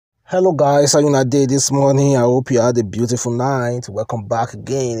Hello guys, how you not day this morning? I hope you had a beautiful night. Welcome back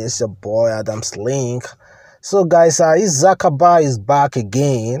again. It's your boy Adamslink. So guys, Isakaba is back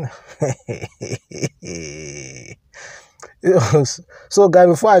again. So guys,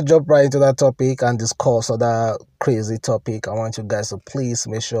 before I jump right into that topic and discuss other crazy topic, I want you guys to please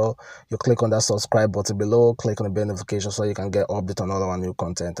make sure you click on that subscribe button below, click on the bell notification so you can get update on all our new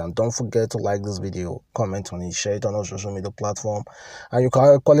content, and don't forget to like this video, comment on it, share it on our social media platform, and you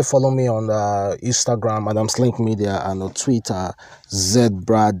can actually follow me on Instagram Adamslink Media and on Twitter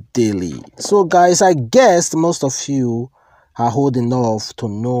Zbrad Daily. So guys, I guess most of you are old enough to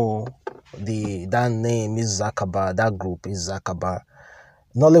know that name is Isakaba, that group is Isakaba.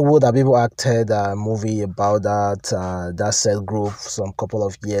 Nollywood that people acted a movie about that said group some couple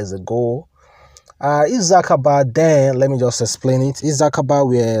of years ago. Isakaba, then let me just explain it. Isakaba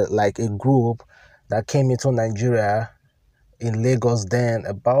were like a group that came into Nigeria in Lagos then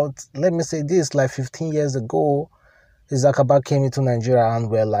about, let me say this, like 15 years ago. Isakaba came into Nigeria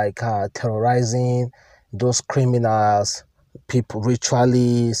and were like terrorizing those criminals, people,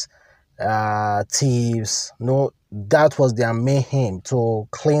 ritualists, thieves. No, that was their main aim, to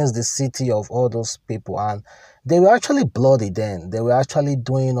cleanse the city of all those people. And they were actually bloody then. They were actually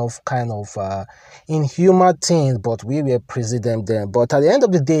doing kind of inhuman things, but we were praising them then. But at the end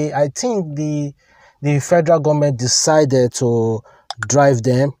of the day, I think the federal government decided to drive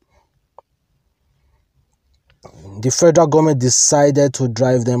them. The federal government decided to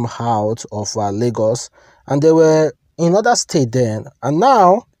drive them out of Lagos, and they were in other state then. And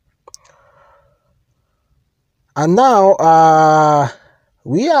now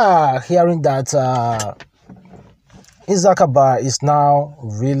we are hearing that Isakaba is now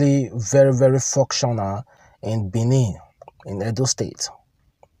really very, very functional in Benin, in Edo State.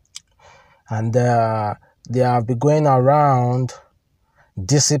 And they have been going around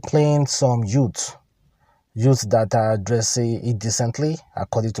disciplining some youth that are dressing indecently,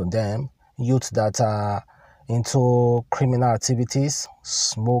 according to them, youth that are into criminal activities,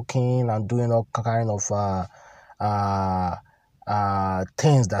 smoking and doing all kind of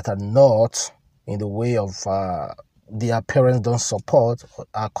things that are not in the way of their parents don't support,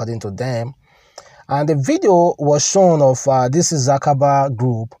 according to them. And the video was shown of this Isakaba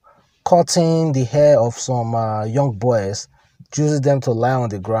group cutting the hair of some young boys, using them to lie on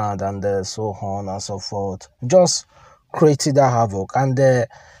the ground, and so on and so forth, just created that havoc. And they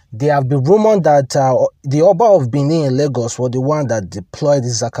have been rumored that the Oba of Benin in Lagos was the one that deployed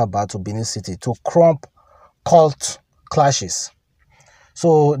Isakaba to Benin City to crump cult clashes.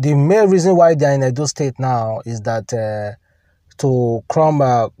 So the main reason why they are in Edo State now is that to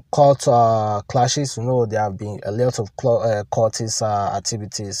crump cult clashes. You know, there have been a lot of cultist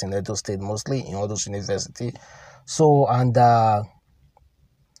activities in Edo State, mostly in all those universities. So, and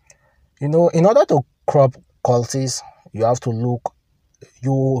you know, in order to crop cultists, you have to look,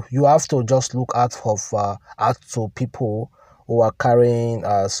 you have to just look out to people who are carrying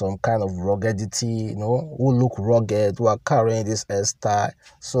some kind of ruggedity, you know, who look rugged, who are carrying this hairstyle.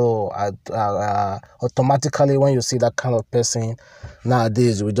 So automatically, when you see that kind of person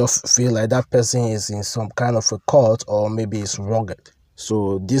nowadays, we just feel like that person is in some kind of a cult, or maybe it's rugged.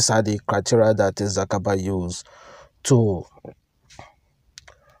 So these are the criteria that Isakaba use to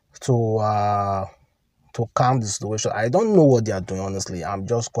calm the situation. I don't know what they are doing, honestly. I'm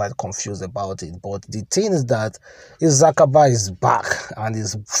just quite confused about it. But the thing is that Isakaba is back and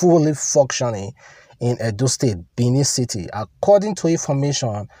is fully functioning in Edo State, Benin City. According to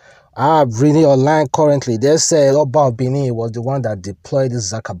information I'm reading online currently, they said Oba of Benin was the one that deployed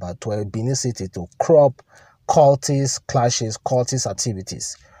Isakaba to Benin City to crop cultist clashes, cultist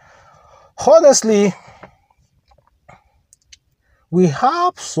activities. Honestly, we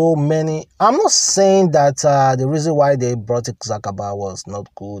have so many. I'm not saying that the reason why they brought Isakaba was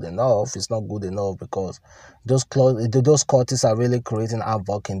not good enough. It's not good enough because those cultists are really creating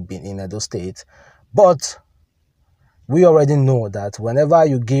havoc in Edo State. But we already know that whenever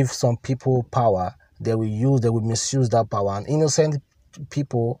you give some people power, they will misuse that power. And innocent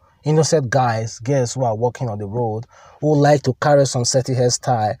people, innocent girls who are walking on the road, who like to carry some certain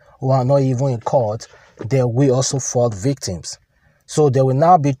hairstyle, who are not even in court, they will also fall victims. So they will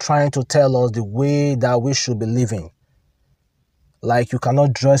now be trying to tell us the way that we should be living. Like, you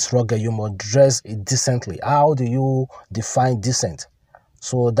cannot dress rugged, you must dress decently. How do you define decent?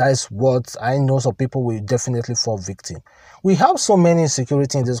 So that's what I know. Some people will definitely fall victim. We have so many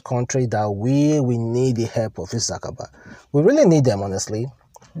insecurity in this country that we need the help of Isakaba. We really need them, honestly.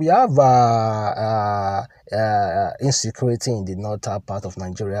 We have insecurity in the northern part of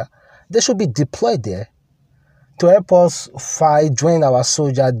Nigeria. They should be deployed there. to help us fight, join our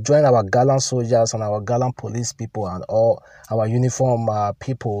soldiers, join our gallant soldiers and our gallant police people and all our uniform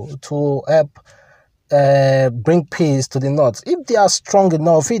people to help bring peace to the north. If they are strong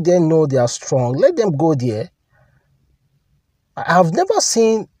enough, if they know they are strong, let them go there. I've never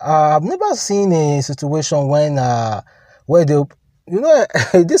seen a situation when where they,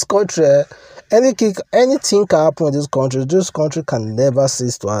 in this country, anything can happen in this country. This country can never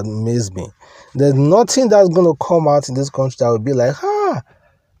cease to amaze me. There's nothing that's gonna come out in this country that will be like,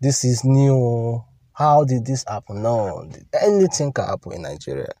 this is new. How did this happen? No, anything can happen in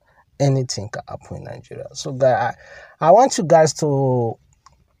Nigeria. Anything can happen in Nigeria. So, guys, I want you guys to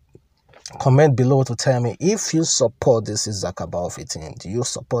comment below to tell me if you support this Isakaba of it. Do you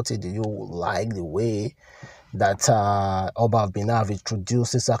support it? Do you like the way that Oba of Benin have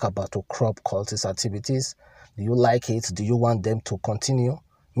introduced Isakaba to crop cultist activities? Do you like it? Do you want them to continue?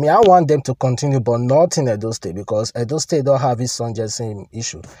 Me, I want them to continue, but not in Edo State, because Edo State don't have its same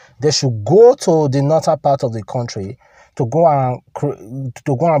issue. They should go to the northern part of the country to go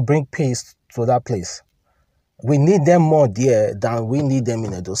and bring peace to that place. We need them more there than we need them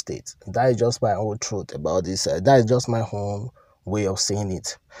in Edo State. That is just my own truth about this. That is just my own way of saying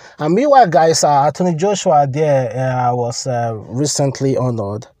it. And meanwhile, guys, Attorney Joshua there was recently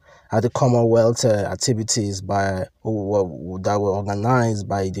honored at the Commonwealth activities that were organized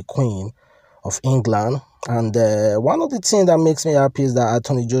by the Queen of England. And one of the things that makes me happy is that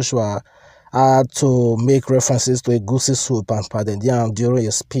Attorney Joshua had to make references to a goosey soup and pardon during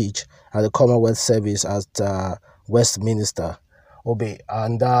a speech at the Commonwealth service at Westminster, Obe.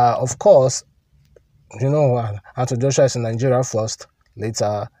 And of course, Anthony Joshua is in Nigeria first.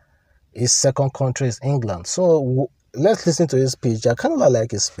 Later, his second country is England. So let's listen to his speech. I kind of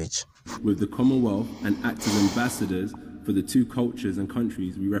like his speech. With the Commonwealth and act as ambassadors for the two cultures and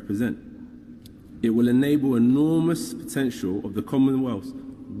countries we represent. It will enable enormous potential of the Commonwealth's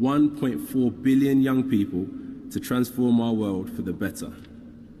 1.4 billion young people to transform our world for the better.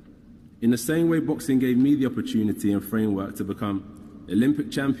 In the same way boxing gave me the opportunity and framework to become Olympic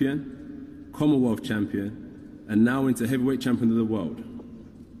champion, Commonwealth champion, and now into heavyweight champion of the world.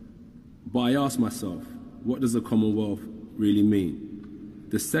 But I asked myself, what does the Commonwealth really mean?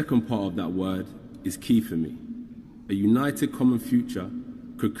 The second part of that word is key for me. A united common future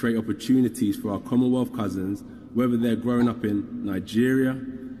could create opportunities for our Commonwealth cousins, whether they're growing up in Nigeria,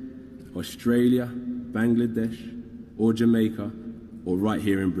 Australia, Bangladesh, or Jamaica, or right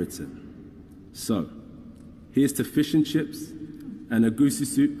here in Britain. So, here's to fish and chips, and a goosey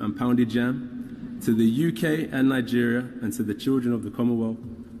soup and pounded jam, to the UK and Nigeria, and to the children of the Commonwealth.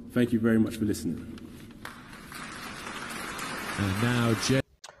 Thank you very much for listening. And now,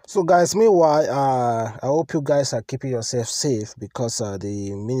 so guys, meanwhile, I hope you guys are keeping yourself safe, because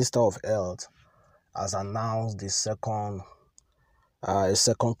the Minister of Health has announced the second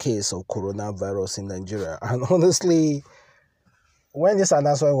case of coronavirus in Nigeria. And honestly, when this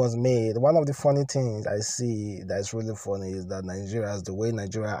announcement was made, one of the funny things I see that's really funny is that the way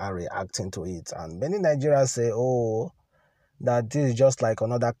Nigeria are reacting to it. And many Nigerians say, that this is just like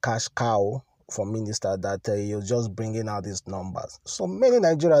another cash cow for minister, that you're just bringing out these numbers. So many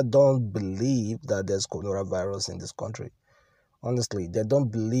Nigerians don't believe that there's coronavirus in this country. Honestly, they don't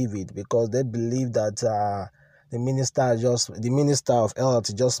believe it, because they believe that the Minister of Health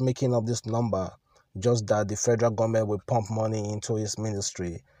is just making up this number, just that the federal government will pump money into his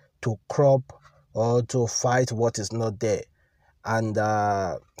ministry to crop or to fight what is not there. And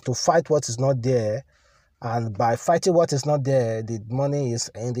to fight what is not there, and by fighting what is not there, the money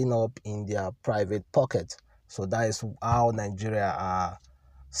is ending up in their private pocket. So that is how Nigeria are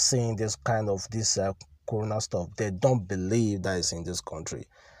seeing this kind of corona stuff. They don't believe that is in this country.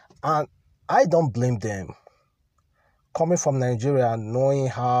 And I don't blame them. Coming from Nigeria and knowing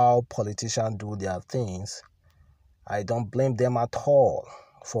how politicians do their things, I don't blame them at all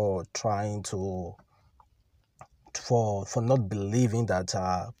for trying to, for not believing that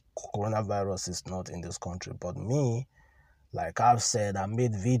coronavirus is not in this country. But me, like I've said, I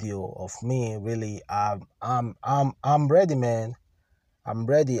made video of me really. I'm ready, man. I'm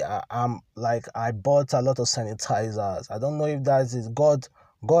ready. I bought a lot of sanitizers. I don't know if that is God.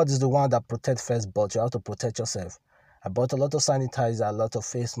 God is the one that protects first, but you have to protect yourself. I bought a lot of sanitizer, a lot of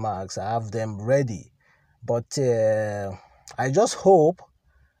face masks. I have them ready. But I just hope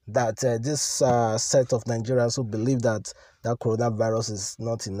that this set of Nigerians who believe that coronavirus is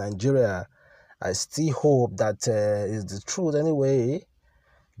not in Nigeria, I still hope that is the truth anyway.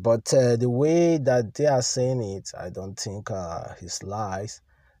 But the way that they are saying it, I don't think it's lies.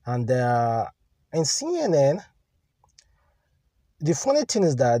 And in CNN, The funny thing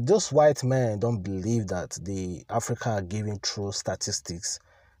is that those white men don't believe that the Africa are giving true statistics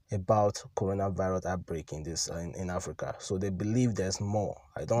about coronavirus outbreak in Africa. So they believe there's more.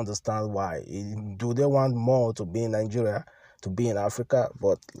 I don't understand why. Do they want more to be in Nigeria, to be in Africa?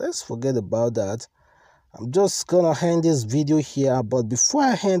 But let's forget about that. I'm just gonna end this video here. But before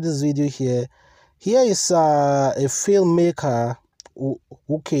I end this video here is a filmmaker who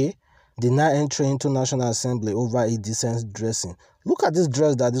deny entry into National Assembly over indecent dressing. Look at this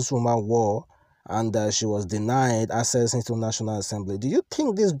dress that this woman wore, and she was denied access into National Assembly. Do you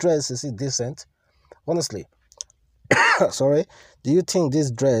think this dress is indecent? Honestly, sorry. Do you think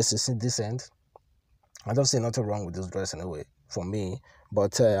this dress is indecent? I don't see nothing wrong with this dress anyway, for me.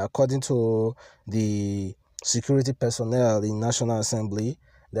 But according to the security personnel in National Assembly,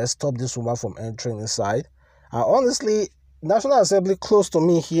 they stopped this woman from entering inside. And honestly, National Assembly close to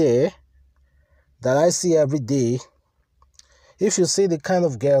me here that I see every day, if you see the kind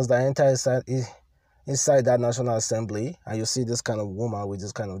of girls that enter inside that National Assembly, and you see this kind of woman with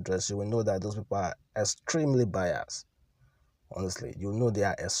this kind of dress, you will know that those people are extremely biased. Honestly, you know they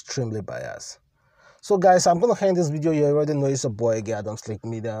are extremely biased. So guys, I'm going to end this video. You already know it's your boy again, Adamslink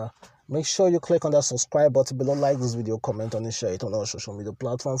Media. Make sure you click on that subscribe button below, like this video, comment on it, share it on all social media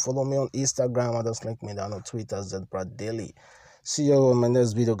platforms. Follow me on Instagram, Adamslink Media, and on Twitter, ZBradDaily. See you on my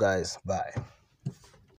next video, guys. Bye.